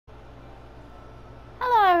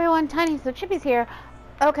everyone, Tiniestofchibis here.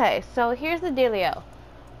 Okay, so here's the dealio.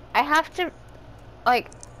 I have to, like,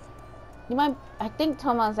 I think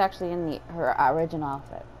Toma's actually in her original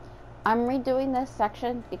outfit. I'm redoing this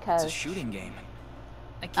section because... It's a shooting game.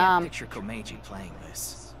 I can't picture Komeiji playing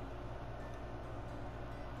this.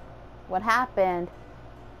 What happened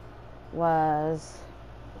was...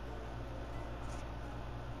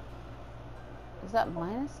 Is that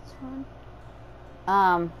 -1?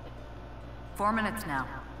 4 minutes now.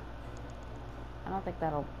 I don't think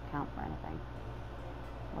that'll count for anything.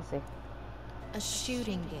 We'll see. A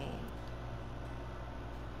shooting game.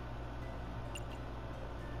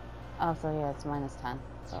 Oh, so yeah, it's -10,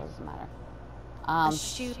 so it doesn't matter. A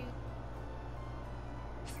shoot.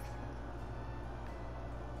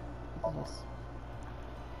 Yes.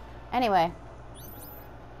 Anyway,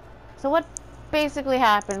 so what basically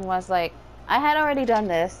happened was, like, I had already done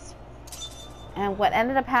this, and what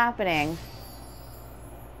ended up happening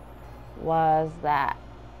was that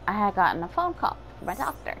I had gotten a phone call from my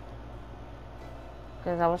doctor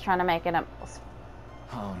because I was trying to make it up.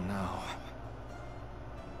 Oh no.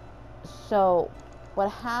 So what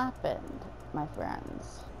happened, my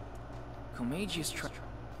friends? Komeiji is I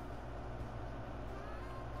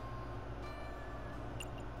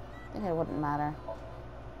think it wouldn't matter.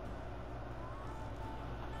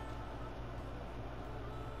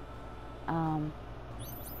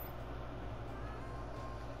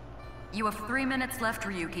 You have 3 minutes left,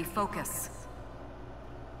 Ryuki. Focus.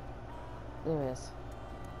 There is.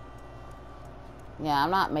 Yeah,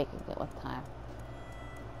 I'm not making it with time.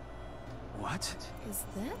 What? Is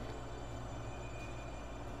that?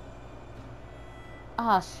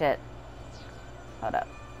 Oh shit. Hold up.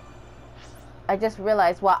 I just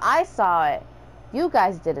realized while I saw it, you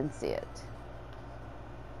guys didn't see it.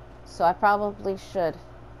 So I probably should.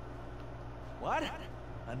 What?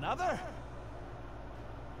 Another?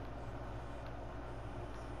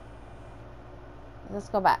 Let's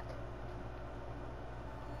go back.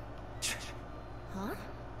 Huh?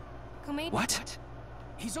 Komeiji? What?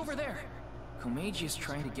 He's over there. Komeiji is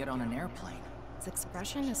trying to get on an airplane. His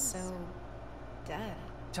expression is so... dead.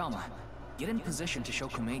 Tama, get in position to show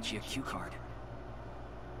Komeiji a cue card.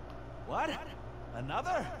 What?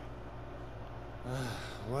 Another?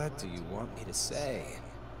 What do you want me to say?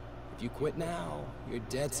 If you quit now, your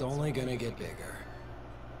debt's only gonna get bigger.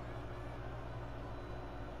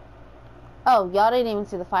 Oh, y'all didn't even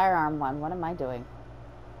see the firearm one. What am I doing?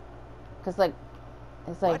 Because, like,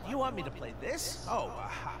 it's like... What, you want me to play this? Oh,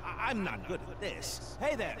 I'm not good at this.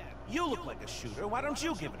 Hey there, you look like a shooter. Why don't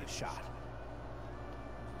you give it a shot?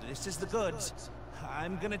 This is the goods.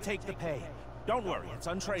 I'm gonna take the pay. Don't worry, it's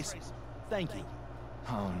untraceable. Thank you.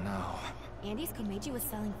 Oh no. Andy's Komeiji was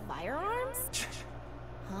selling firearms?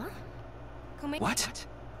 Huh? Komeiji... What?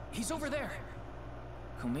 He's over there.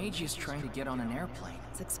 Komeiji is trying to get on an airplane.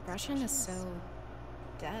 His expression is so...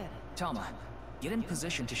 dead. Tama, get in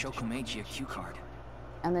position to show Komeiji a cue card.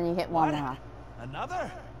 And then you hit one What? more.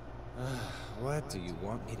 Another? What do you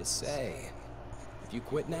want me to say? If you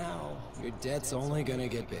quit now, your debt's only gonna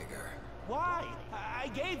get bigger. Why? I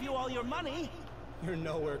gave you all your money. You're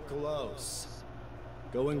nowhere close.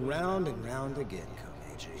 Going round and round again,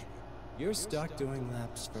 Komeiji. You're stuck doing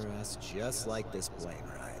laps for us just like this plane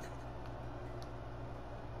ride.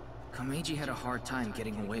 Komeiji had a hard time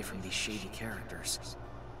getting away from these shady characters.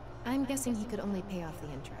 I'm guessing he could only pay off the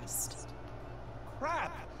interest.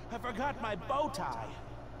 Crap! I forgot my bow tie.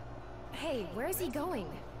 Hey, where's he going?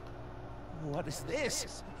 What is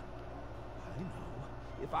this? I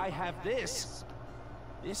know. If I have this,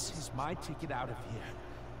 this is my ticket out of here.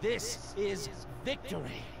 This is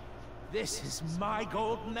victory. This is my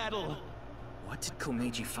gold medal. What did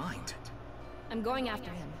Komeiji find? I'm going after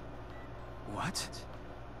him. What?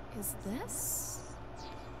 Is this...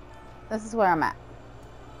 This is where I'm at.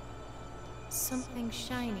 something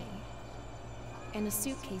shiny? And a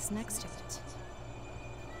suitcase next to it.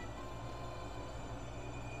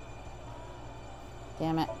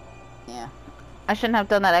 Damn it. Yeah. I shouldn't have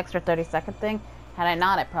done that extra 30-second thing. Had I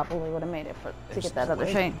not, I probably would have made it to get that other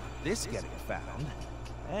chain. This getting found,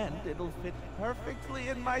 and it'll fit perfectly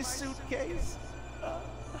in my suitcase.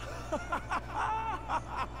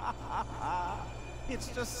 It's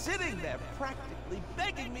just sitting there, practically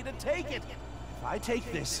begging me to take it. If I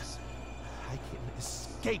take this, I can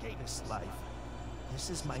escape this life. This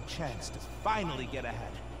is my chance to finally get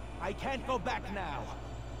ahead. I can't go back now.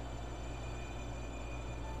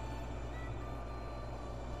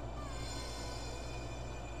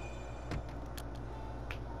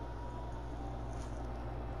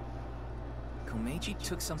 Komeiji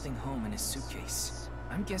took something home in his suitcase.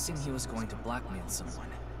 I'm guessing he was going to blackmail someone.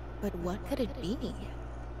 But what could it be?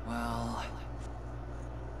 Well...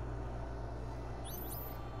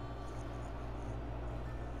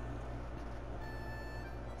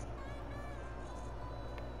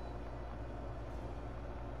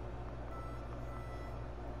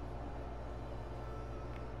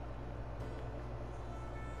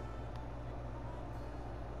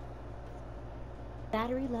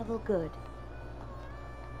 Battery level good.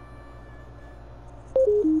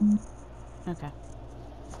 Okay.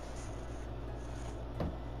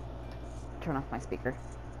 Turn off my speaker.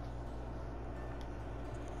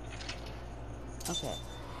 Okay.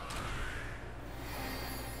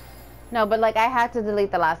 No, but like I had to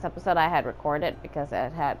delete the last episode I had recorded because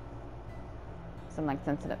it had some like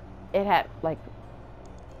sensitive. It had like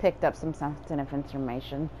picked up some sensitive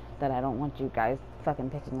information that I don't want you guys fucking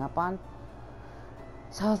picking up on.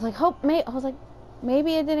 So I was like,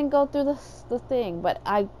 maybe it didn't go through the thing, but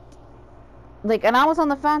I was on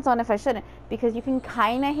the fence on if I shouldn't, because you can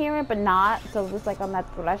kind of hear it, but not. So just like on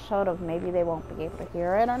that threshold of maybe they won't be able to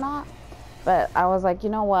hear it or not. But I was like, you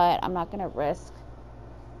know what? I'm not gonna risk,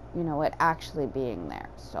 it actually being there.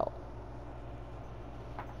 So,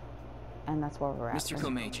 and that's where we're at. Mr.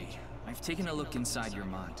 Komeiji, I've taken a look inside your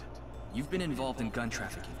mind. You've been involved in gun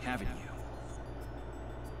trafficking, haven't you?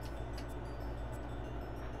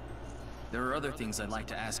 There are other things I'd like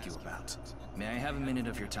to ask you about. May I have a minute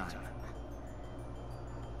of your time?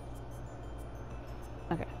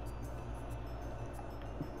 Okay.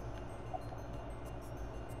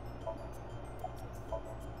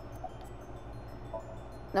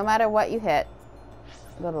 No matter what you hit,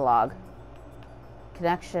 go to log.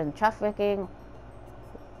 Connection, trafficking,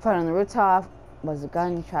 found on the rooftop, was a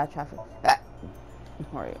gun, you tried traffic.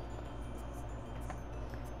 Where are you?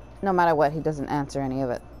 No matter what, he doesn't answer any of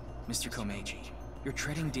it. Mr. Komeiji, you're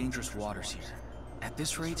treading dangerous waters here. At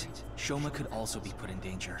this rate, Shoma could also be put in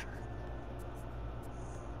danger.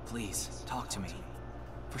 Please, talk to me.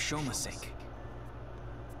 For Shoma's sake.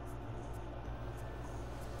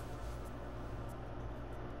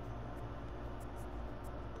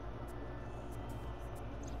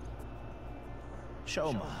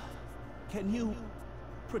 Shoma, can you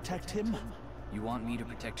protect him? You want me to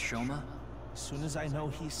protect Shoma? As soon as I know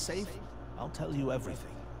he's safe, I'll tell you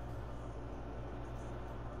everything.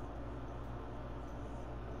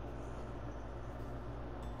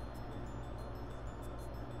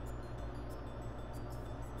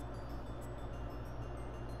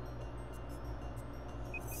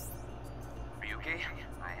 Ryuki,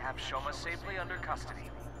 I have Shoma safely under custody.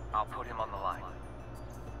 I'll put him on the line.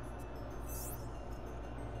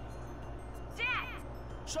 Dad!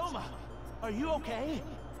 Shoma, are you okay?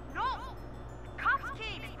 No! The cops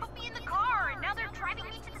came and put me in the car, and now they're driving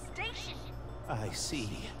me to the station. I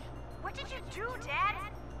see. What did you do, Dad?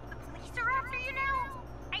 The police are after you now?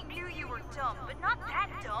 I knew you were dumb, but not that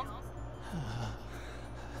dumb.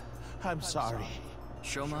 I'm sorry.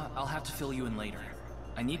 Shoma, I'll have to fill you in later.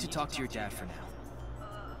 I need to talk to your dad for now.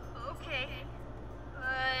 Okay.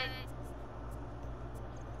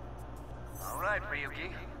 All right,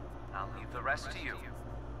 Ryuki. I'll leave the rest to you.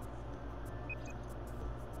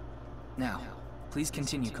 Now, please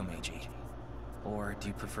continue, Komeiji. Or do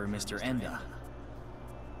you prefer Mr. Enda?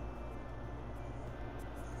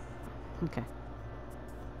 Okay.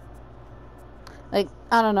 Like,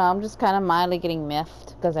 I don't know, I'm just kind of mildly getting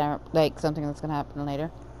miffed because I like something that's gonna happen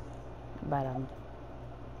later. But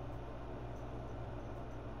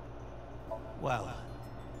Well,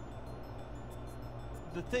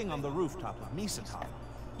 the thing on the rooftop of Misatan,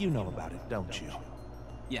 you know about it, don't you?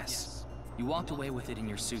 Yes. You walked away with it in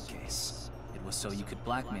your suitcase. It was so you could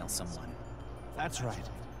blackmail someone. That's right.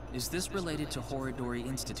 Is this related to Horidori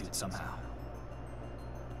Institute somehow?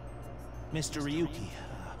 Mr. Ryuki,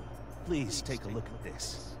 please take a look at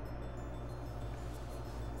this.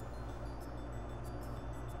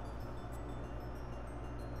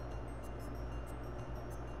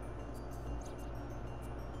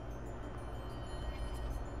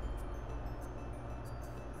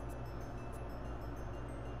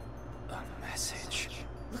 A message.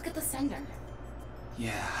 Look at the sender.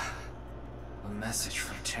 Yeah. A message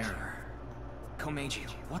from Terror. Komeiji,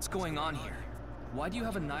 what's going on here? Why do you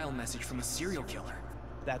have a Nile message from a serial killer?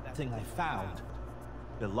 That thing I found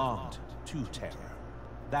belonged to Terror.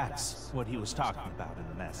 That's what he was talking about in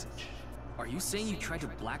the message. Are you saying you tried to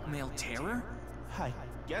blackmail Terror? I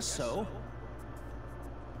guess so.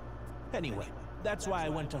 Anyway, that's why I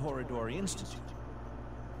went to Horidori Institute.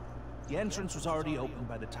 The entrance was already open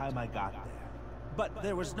by the time I got there. But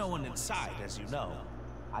there was no one inside, as you know.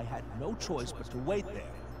 I had no choice but to wait there.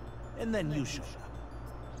 And then you showed up.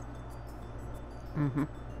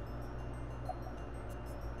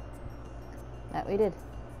 That we did.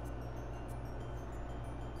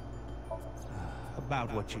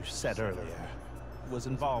 about what you said earlier. Was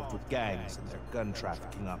involved with gangs and their gun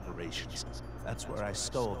trafficking operations. That's where I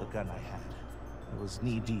stole the gun I had. I was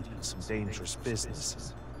knee-deep in some dangerous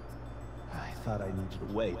business. I thought I needed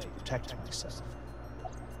a way to protect myself.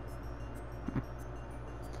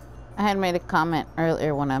 I had made a comment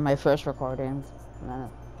earlier, one of my first recordings.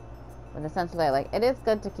 But essentially, like, it is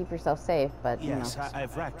good to keep yourself safe, but, yes, you know.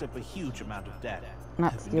 I've racked up a huge amount of debt.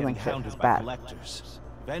 Not I've been stealing getting shit hounded is by bad. collectors.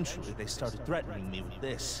 Eventually, they started threatening me with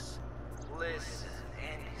this. Listen,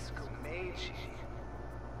 Andy's Komeiji.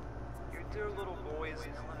 Your dear little boy is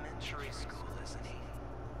in elementary school, isn't he?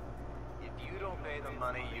 If you don't pay the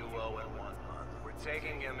money you owe in 1 month, we're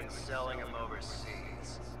taking him and selling him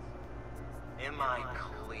overseas. Am I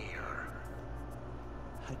clear?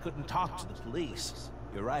 I couldn't talk to the police.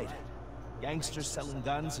 You're right. Gangsters selling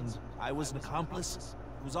guns and I was an accomplice.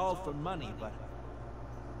 It was all for money, but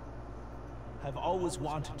I've always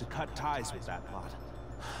wanted to cut ties with that lot.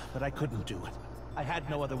 But I couldn't do it. I had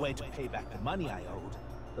no other way to pay back the money I owed.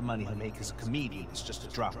 The money I make as a comedian is just a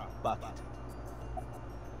drop in the bucket.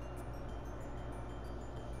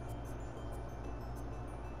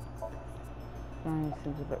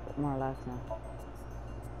 Seems a bit more relaxed now.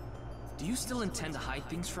 Do you still intend to hide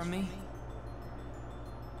things from me?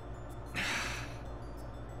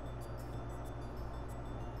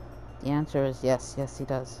 The answer is yes. Yes, he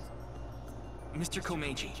does. Mr.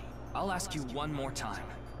 Komeiji, I'll ask you one more time.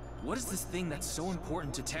 What is this thing that's so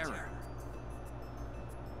important to Terror?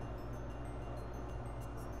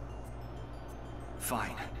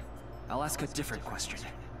 Fine. I'll ask a different question.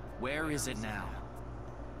 Where is it now?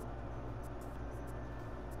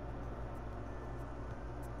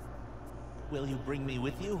 Will you bring me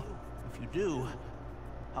with you? If you do,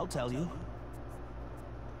 I'll tell you.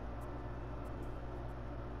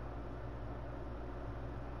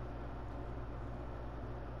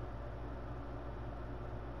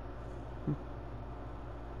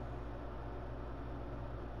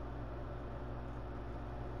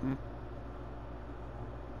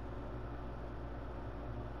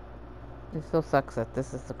 It still sucks that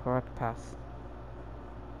this is the correct path.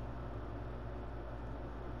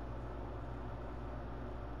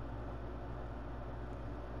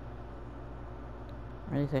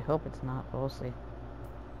 Or at least I hope it's not, but we'll see.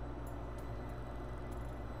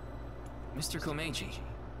 Mr. Komeiji,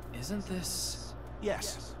 isn't this...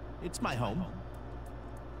 Yes, it's my home.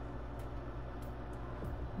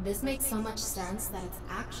 This makes so much sense that it's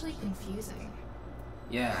actually confusing.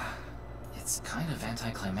 Yeah, it's kind of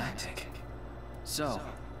anticlimactic. So,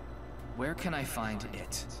 where can I find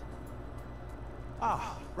it?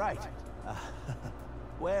 Ah, right.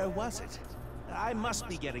 Where was it? I must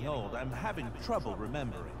be getting old. I'm having trouble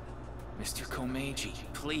remembering. Mr. Komeiji,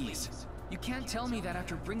 please. You can't tell me that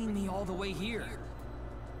after bringing me all the way here.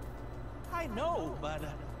 I know, but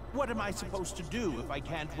what am I supposed to do if I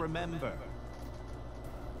can't remember?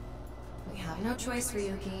 We have no choice,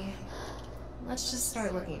 Ryuki. Let's just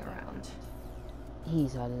start looking around.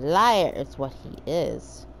 He's a liar, is what he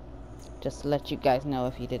is. Just to let you guys know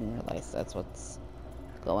if you didn't realize that's what's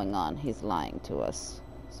going on. He's lying to us.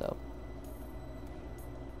 So,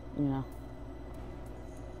 you know.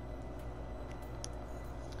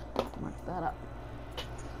 Mark that up.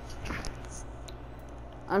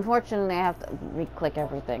 Unfortunately, I have to re-click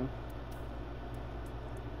everything.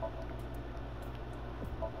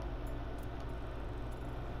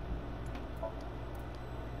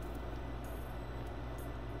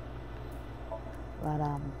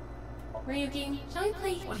 But, Ryuki, shall we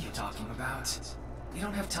play? What are you talking about? We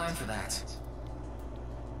don't have time for that.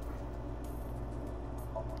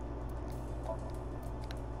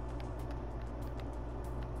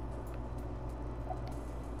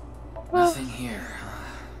 Nothing here.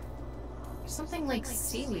 There's something like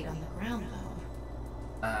seaweed on the ground,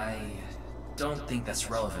 though. I don't think that's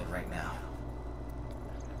relevant right now.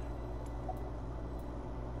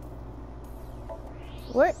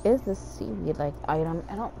 where is the seaweed like item?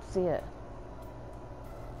 I don't see it.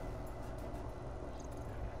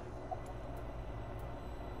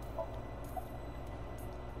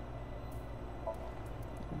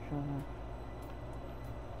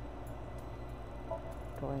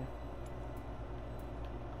 Toy.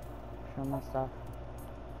 Show my stuff.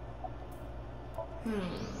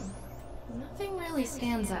 Nothing really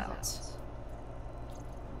stands out.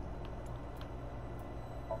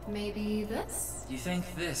 Maybe this? You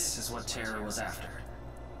think this is what Terror was after?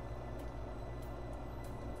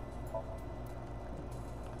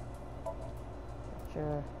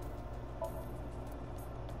 Sure.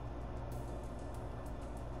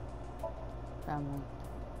 Family.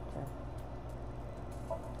 Sure.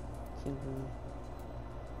 TV.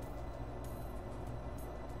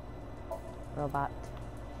 robot.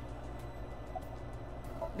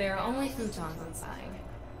 There are only futons inside.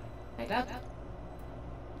 Picked up.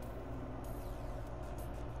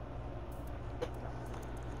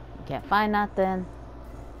 Can't find nothing.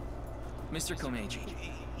 Mr. Komeiji.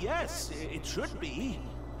 Yes, it should be.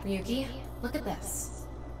 Ryuki, look at this.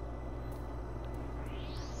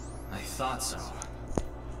 I thought so.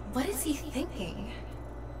 What is he thinking?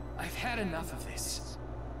 I've had enough of this.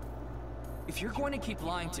 If you're going to keep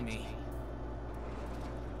lying to me...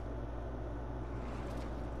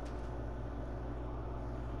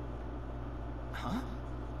 Huh?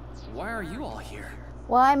 Why are you all here?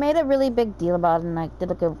 Well, I made a really big deal about it and I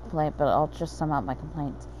did a good complaint, but I'll just sum up my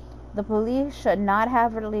complaints. The police should not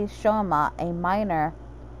have released Shoma, a minor,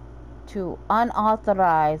 to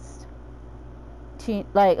unauthorized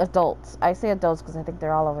adults. I say adults because I think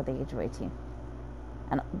they're all over the age of 18.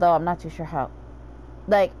 And though I'm not too sure how,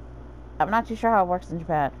 I'm not too sure how it works in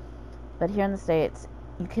Japan, but here in the States,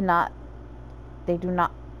 you cannot, they do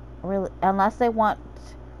not really, unless they want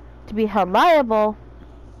to be held liable,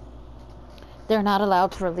 they're not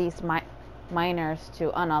allowed to release minors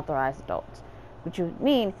to unauthorized adults, which would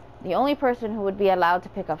mean the only person who would be allowed to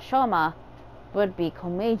pick up Shoma would be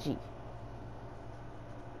Komeiji.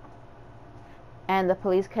 And the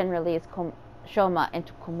police can release Shoma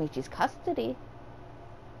into Komeiji's custody,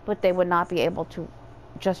 but they would not be able to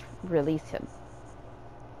just release him.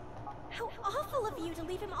 How awful of you to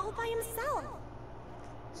leave him all by himself!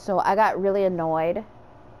 So I got really annoyed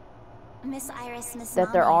Miss Iris, Miss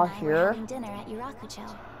that they're Mama all and I were here. having dinner at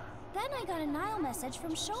Yurakucho. Then I got a Nile message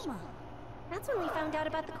from Shoma. That's when we found out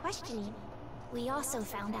about the questioning. We also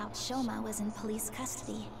found out Shoma was in police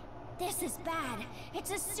custody. This is bad.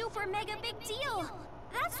 It's a super mega big deal.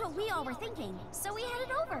 That's what we all were thinking, so we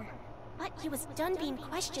headed over. But he was done being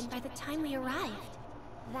questioned by the time we arrived.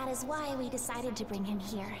 That is why we decided to bring him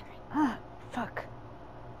here. Ah, fuck.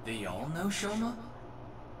 They all know Shoma?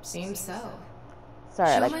 Seems so. Sorry,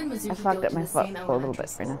 Shoma and I Mizuki fucked go up to my the foot same a little elementary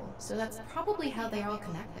bit right now. school, so that's probably how they're all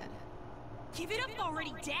connected. Give it up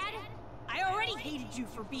already, Dad! I already hated you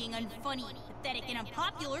for being unfunny, pathetic, and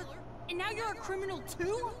unpopular, and now you're a criminal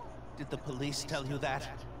too? Did the police tell you that?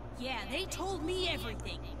 Yeah, they told me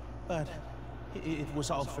everything. But it was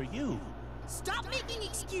all for you. Stop making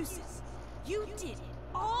excuses! You did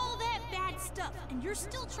all that bad stuff, and you're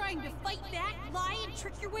still trying to fight back, lie, and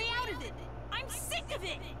trick your way out of it! I'm sick of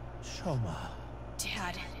it! Shoma.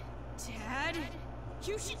 Dad,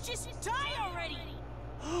 you should just die already!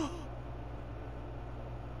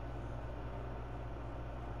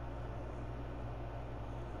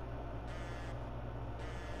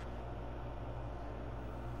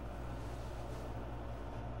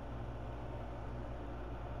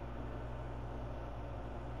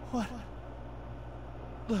 What?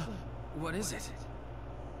 What is it?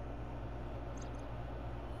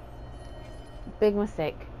 Big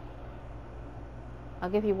mistake. I'll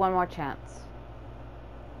give you one more chance.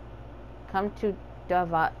 Come to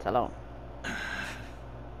Davat alone.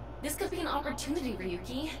 This could be an opportunity,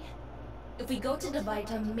 Ryuki. If we go to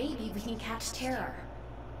Devaita, maybe we can catch Terror.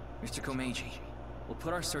 Mr. Komeiji, we'll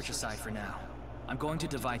put our search aside for now. I'm going to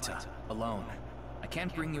Devaita, alone. I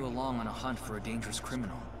can't bring you along on a hunt for a dangerous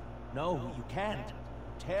criminal. No, you can't.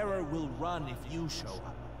 Terror will run if you show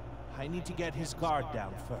up. I need to get his guard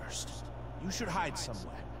down first. You should hide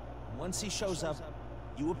somewhere. Once he shows up,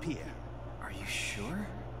 you appear. Are you sure?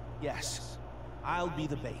 Yes. I'll be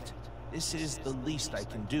the bait. This is the least I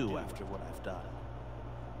can do after what I've done.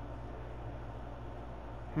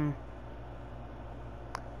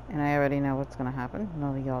 And I already know what's gonna happen.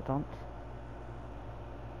 No, y'all don't.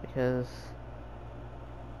 Because,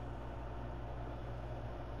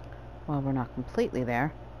 well, we're not completely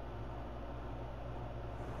there.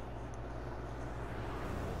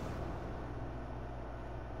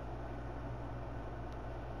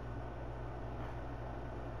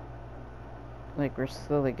 Like, we're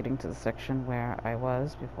slowly getting to the section where I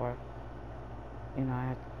was before, you know, I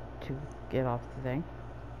had to get off the thing.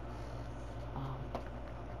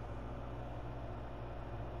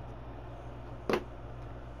 I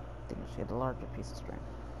think she had a larger piece of string.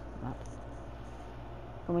 Not.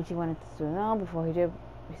 And when she wanted to know, before he did,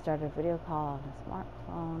 we started a video call on his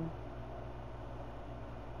smartphone.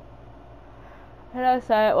 And I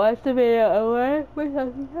said, watch the video away for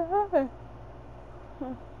something to happen.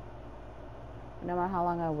 No matter how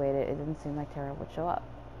long I waited, it didn't seem like Terra would show up.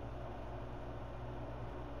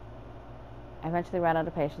 I eventually ran out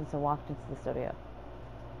of patience and walked into the studio.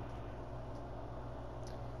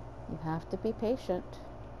 You have to be patient.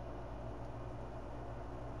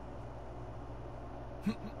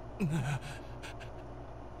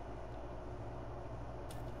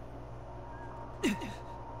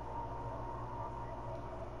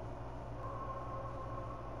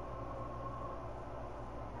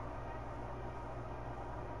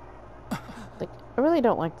 Like, I really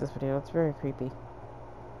don't like this video. It's very creepy.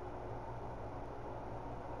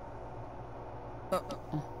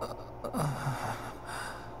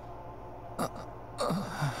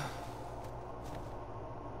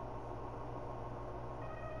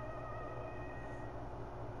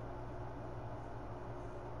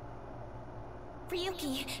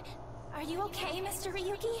 Ryuki, are you okay, Mr.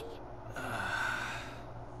 Ryuki?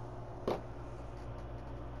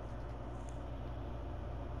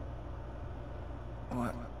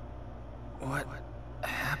 What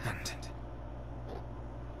happened?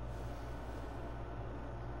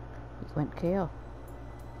 He went KO.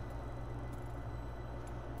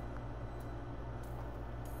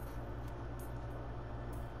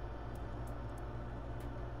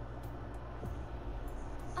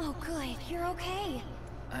 Oh, good. You're okay.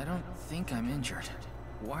 I don't think I'm injured.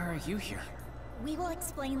 Why are you here? We will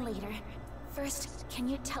explain later. First, can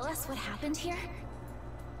you tell us what happened here?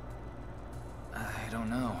 I don't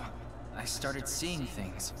know. I started seeing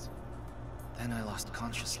things. Then I lost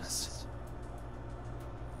consciousness.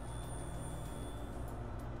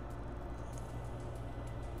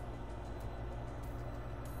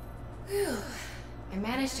 Whew. I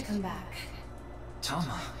managed to come back.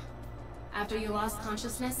 Tama. After you lost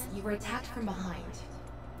consciousness, you were attacked from behind.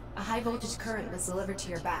 A high voltage current was delivered to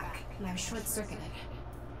your back, and I was short-circuited.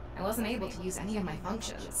 I wasn't able to use any of my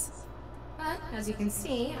functions. But, as you can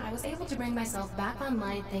see, I was able to bring myself back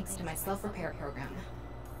online thanks to my self-repair program.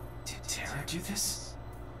 Did Terra do this?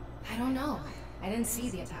 I don't know. I didn't see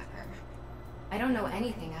the attacker. I don't know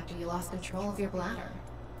anything after you lost control of your bladder.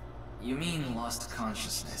 You mean lost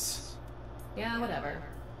consciousness? Yeah, whatever.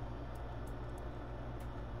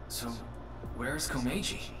 So, where's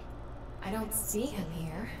Komeiji? I don't see him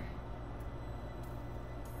here.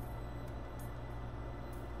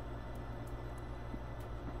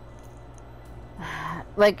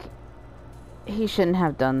 Like, he shouldn't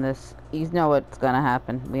have done this. You know what's gonna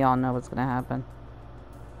happen. We all know what's gonna happen.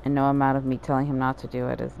 And no amount of me telling him not to do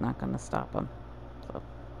it is not gonna stop him. So.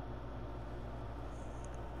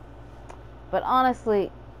 But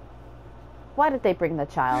honestly, why did they bring the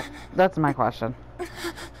child? That's my question.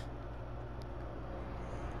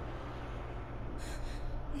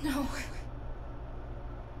 No.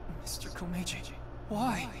 Mr. Komeiji,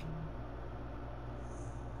 why?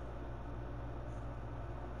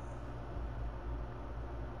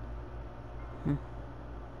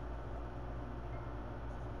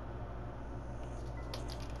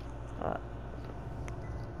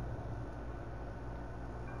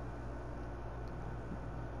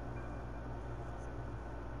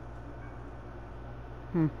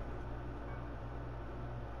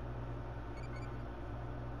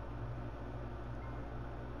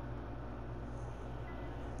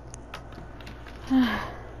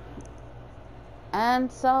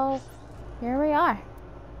 And so, here we are.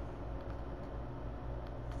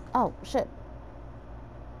 Oh, shit.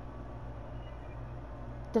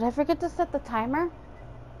 Did I forget to set the timer?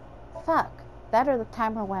 Fuck. That or the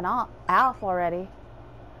timer went off already.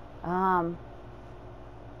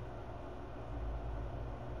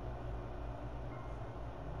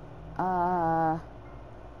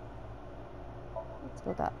 Let's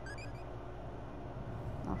go that.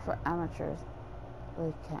 No, for amateurs.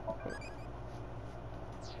 Really can't be.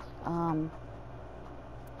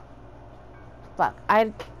 Fuck.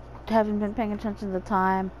 I haven't been paying attention to the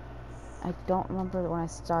time. I don't remember when I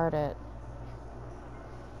started.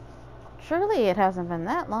 Surely it hasn't been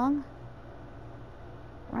that long.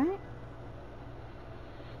 Right?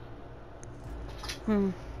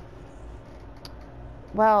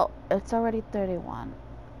 Well, it's already 31.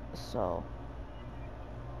 So,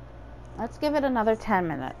 let's give it another 10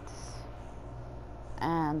 minutes.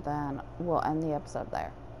 And then we'll end the episode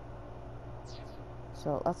there.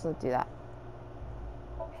 So, let's do that.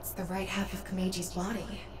 It's the right half of Komeiji's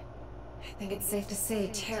body. I think it's safe to say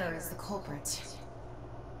Terror is the culprit.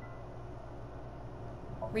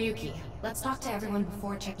 Ryuki, let's talk to everyone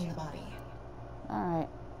before checking the body. Alright.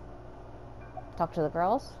 Talk to the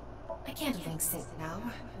girls? I can't do things sync now.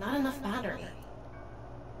 Not enough battery.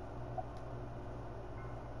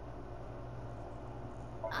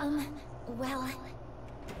 Well...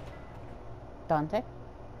 Dante?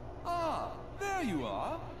 Ah, there you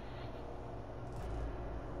are.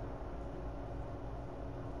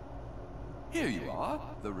 Here you are,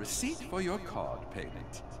 the receipt for your card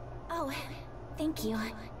payment. Oh, thank you.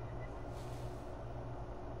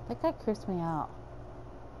 That guy creeps me out.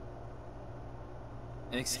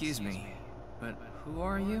 Excuse me, but who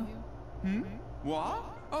are you? What?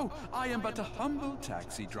 Oh, I am but a humble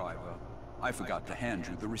taxi driver. I forgot to hand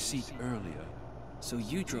you the receipt earlier. So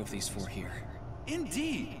you drove these four here?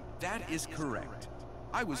 Indeed, that is correct.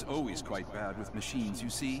 I was always quite bad with machines, you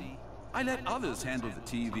see. I let others handle the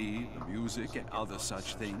TV, the music, and other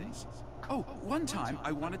such things. Oh, one time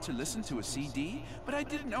I wanted to listen to a CD, but I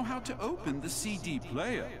didn't know how to open the CD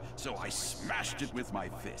player, so I smashed it with my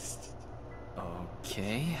fist.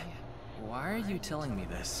 Okay. Why are you telling me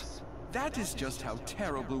this? That is just how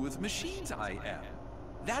terrible with machines I am.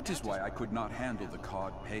 That is why I could not handle the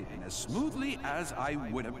card payment as smoothly as I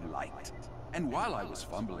would have liked. And while I was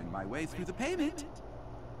fumbling my way through the payment...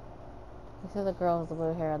 You see the girl with the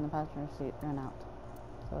blue hair on the passenger seat ran out.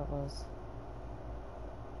 So it was...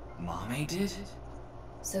 Mame did?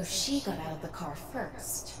 So she got out of the car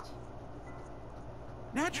first.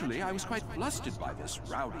 Naturally, I was quite flustered by this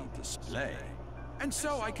rowdy display. And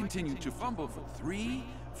so I continued to fumble for 3,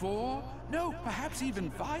 4, no, perhaps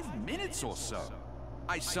even 5 minutes or so.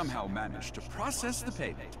 I somehow managed to process the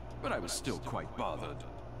payment, but I was still quite bothered.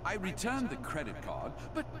 I returned the credit card,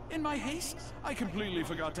 but in my haste, I completely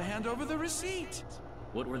forgot to hand over the receipt.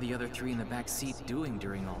 What were the other 3 in the back seat doing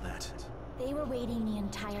during all that? They were waiting the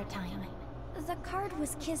entire time. The card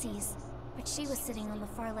was Kizzy's, but she was sitting on the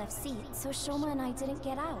far left seat, so Shoma and I didn't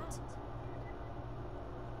get out.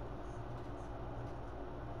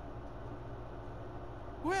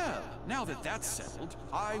 Well, now that that's settled,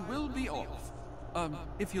 I will be off.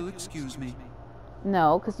 If you'll excuse me.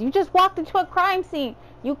 No, because you just walked into a crime scene.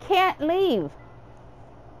 You can't leave.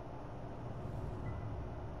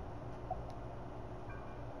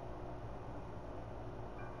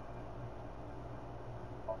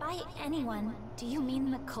 By anyone, do you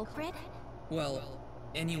mean the culprit? Well,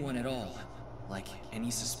 anyone at all. Like,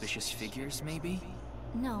 any suspicious figures, maybe?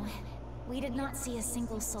 No, we did not see a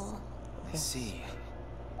single soul. I see.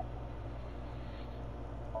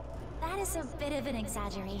 That is a bit of an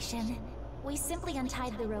exaggeration. We simply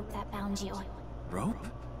untied the rope that bound you. Rope?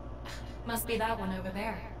 Must be that one over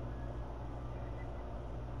there.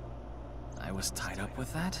 I was tied up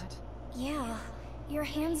with that? Yeah, your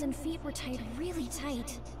hands and feet were tied really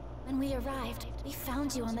tight. When we arrived, we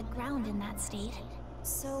found you on the ground in that state.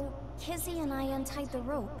 So, Kizzy and I untied the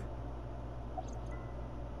rope.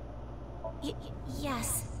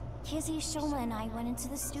 Yes. Kizzy, Shoma, and I went into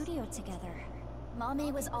the studio together.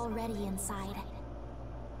 Mame was already inside.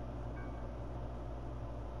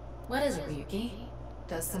 What is it, Ryuki?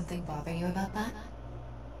 Does something bother you about that?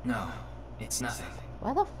 No, it's nothing.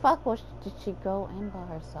 Why the fuck did she go in by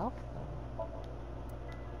herself, though?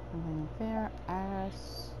 Nothing fair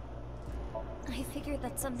ass. I figured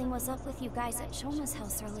that something was up with you guys at Shoma's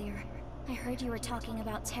house earlier. I heard you were talking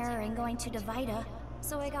about terror and going to Divida,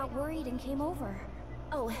 so I got worried and came over.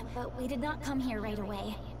 Oh, but we did not come here right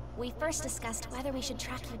away. We first discussed whether we should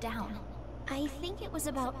track you down. I think it was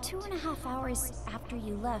about 2.5 hours after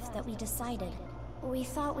you left that we decided. We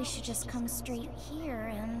thought we should just come straight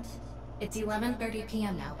here and... It's 11:30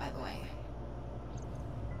 p.m. now, by the way.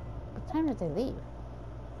 What time did they leave?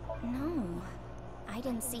 No. I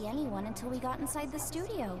didn't see anyone until we got inside the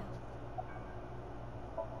studio.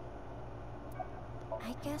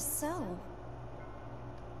 I guess so.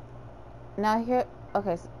 Now here...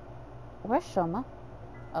 Okay, so where's Shoma?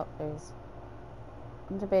 Oh, there he is.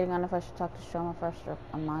 I'm debating on if I should talk to Shoma first or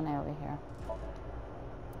Amane over here.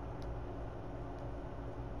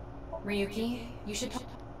 Ryuki, you should talk.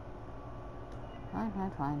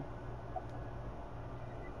 Fine.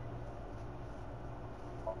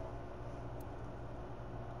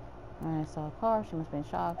 When I saw a car, she must have been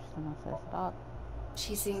shocked. She's gonna say stop.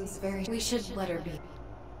 She seems very... We should let her be.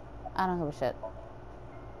 I don't give a shit.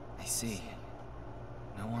 I see.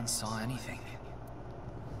 No one saw anything.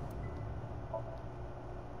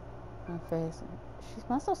 My face. She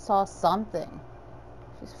must have saw something.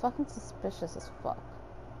 She's fucking suspicious as fuck.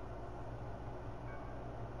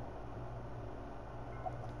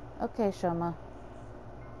 Okay, Shoma.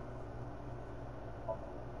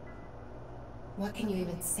 What can you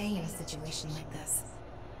even say in a situation like this?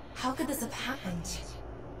 How could this have happened?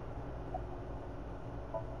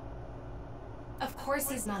 Of course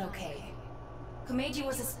he's not okay. Komeiji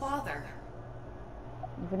was his father.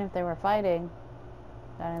 Even if they were fighting,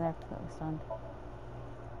 that ain't completely stunned.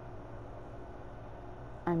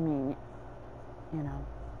 I mean, you know.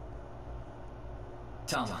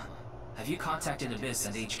 Tama, have you contacted Abyss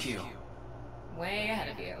and HQ? Way ahead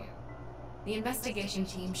of you. The investigation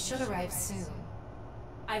team should arrive soon.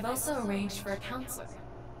 I've also arranged for a counselor.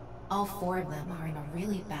 All 4 of them are in a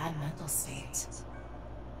really bad mental state.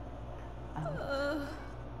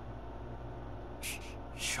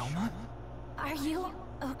 Shoma? Are you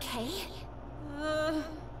okay?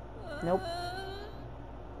 Nope.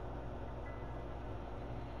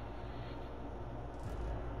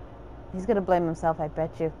 He's gonna blame himself, I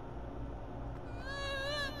bet you.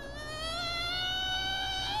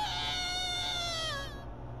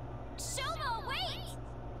 Shoma, wait!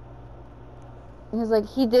 He's like,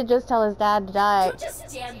 he did just tell his dad to die. Don't just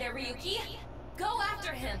stand there, Ryuki. Go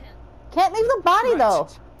after him. Can't leave the body though.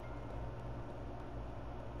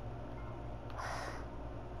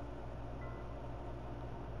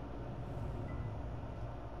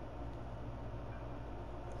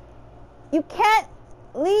 You can't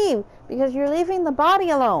leave because you're leaving the body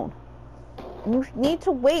alone. You need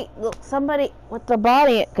to wait somebody with the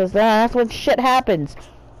body, because that's when shit happens.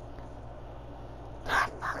 Ah,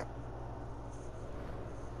 fuck.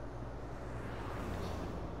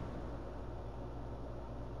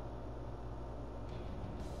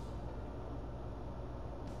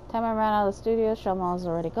 Time I ran out of the studio, Shoma was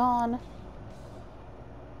already gone.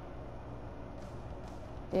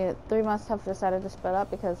 The three must have decided to split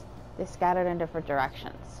up because they scattered in different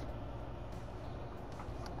directions.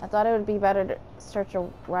 I thought it would be better to search a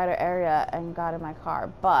wider area and got in my car,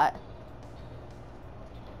 but...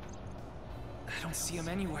 I don't see him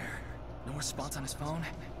anywhere. No response on his phone,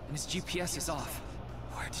 and his GPS is off.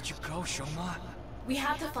 Where did you go, Shoma? We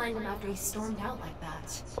have to find him after he stormed out like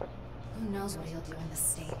that. Who knows what he'll do in this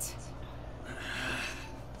state.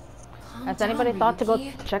 Has anybody thought to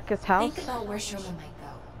go check his house? Think about where Shoma might go.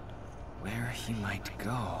 Where he might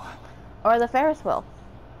go. Or the Ferris wheel,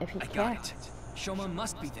 if he I can. got it. Shoma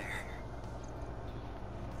must be there.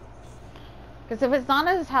 Because if it's not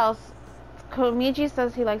at his house, Komiji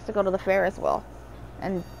says he likes to go to the Ferris wheel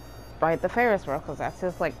and ride the Ferris wheel because that's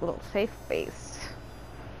his like little safe space.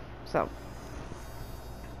 So.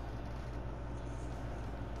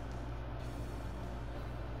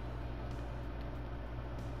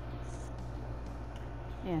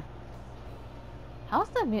 Yeah. How's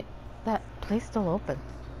that place still open?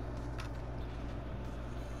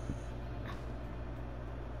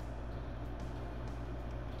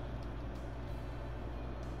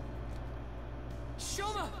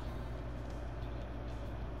 Shoma!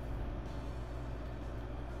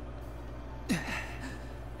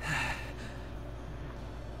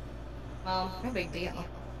 Well, no big deal.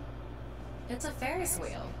 It's a Ferris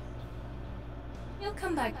wheel. He'll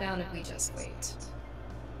come back down if we just wait.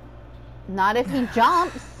 Not if he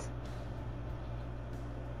jumps.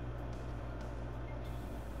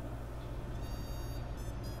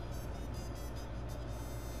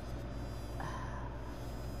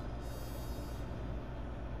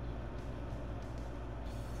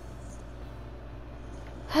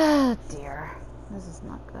 Oh dear, this is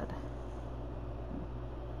not good.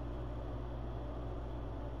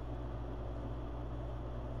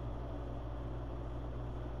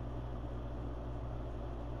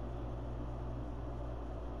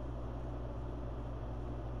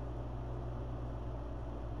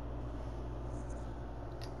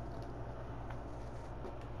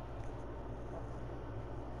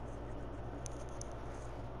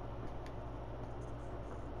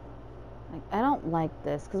 Like, I don't like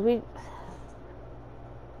this because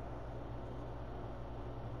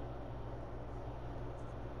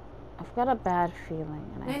I've got a bad feeling.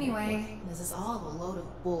 And Anyway, this is all a load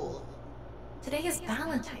of bull. Today is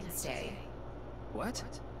Valentine's Day. What?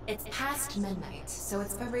 It's past midnight, so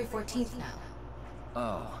it's February 14th now.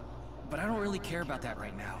 Oh, but I don't really care about that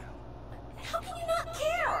right now. How can you not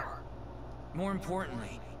care? More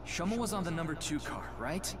importantly, Shoma was on the number 2 car,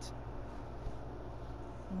 right?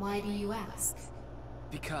 Why do you ask?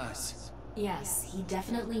 Because... Yes, he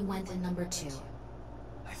definitely went in number 2.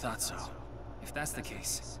 I thought so. If that's the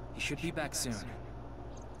case, he should be back soon.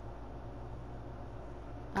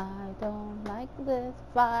 I don't like this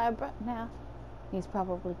vibe right now. He's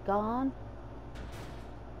probably gone.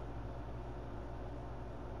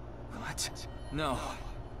 What? No.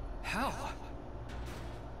 How?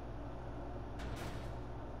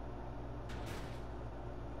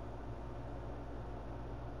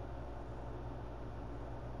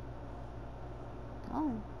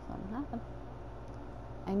 Oh, something happened.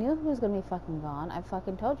 I knew he was gonna be fucking gone. I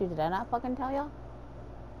fucking told you. Did I not fucking tell y'all?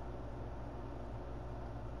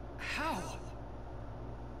 How?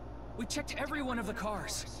 We checked every one of the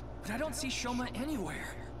cars, but I don't see Shoma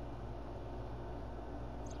anywhere.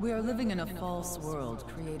 We are living in a false world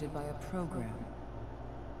created by a program.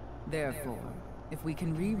 Therefore, if we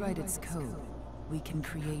can rewrite its code, we can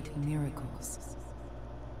create miracles.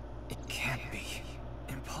 It can't be.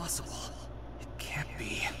 Impossible. It can't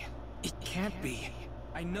be. It can't be.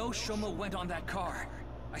 I know Shoma went on that car.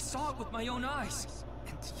 I saw it with my own eyes.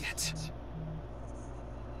 And yet...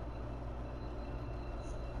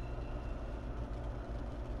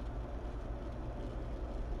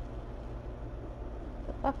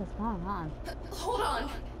 What is going on? Hold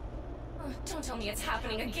on! Don't tell me it's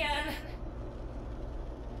happening again!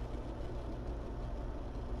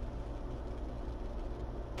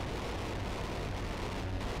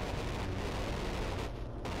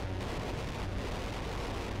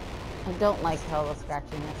 I don't like how the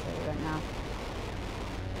scratchiness is right now.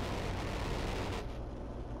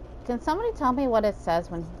 Can somebody tell me what it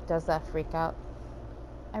says when he does that freak out?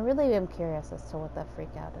 I really am curious as to what that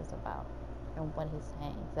freak out is about and what he's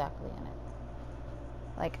saying exactly in it.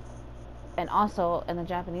 Like, and also in the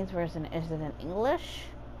Japanese version, is it in English?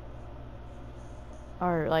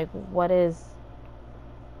 Or like, what is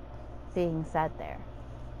being said there?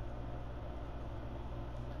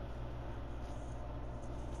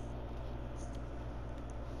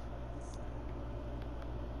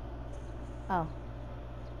 Oh.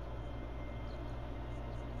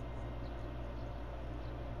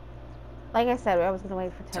 Like I said, I was gonna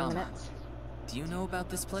wait for 10 minutes. Do you know about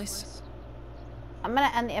this place? I'm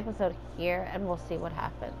gonna end the episode here and we'll see what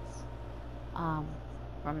happens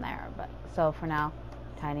from there. But so for now,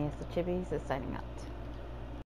 Tiniestofchibis is signing out.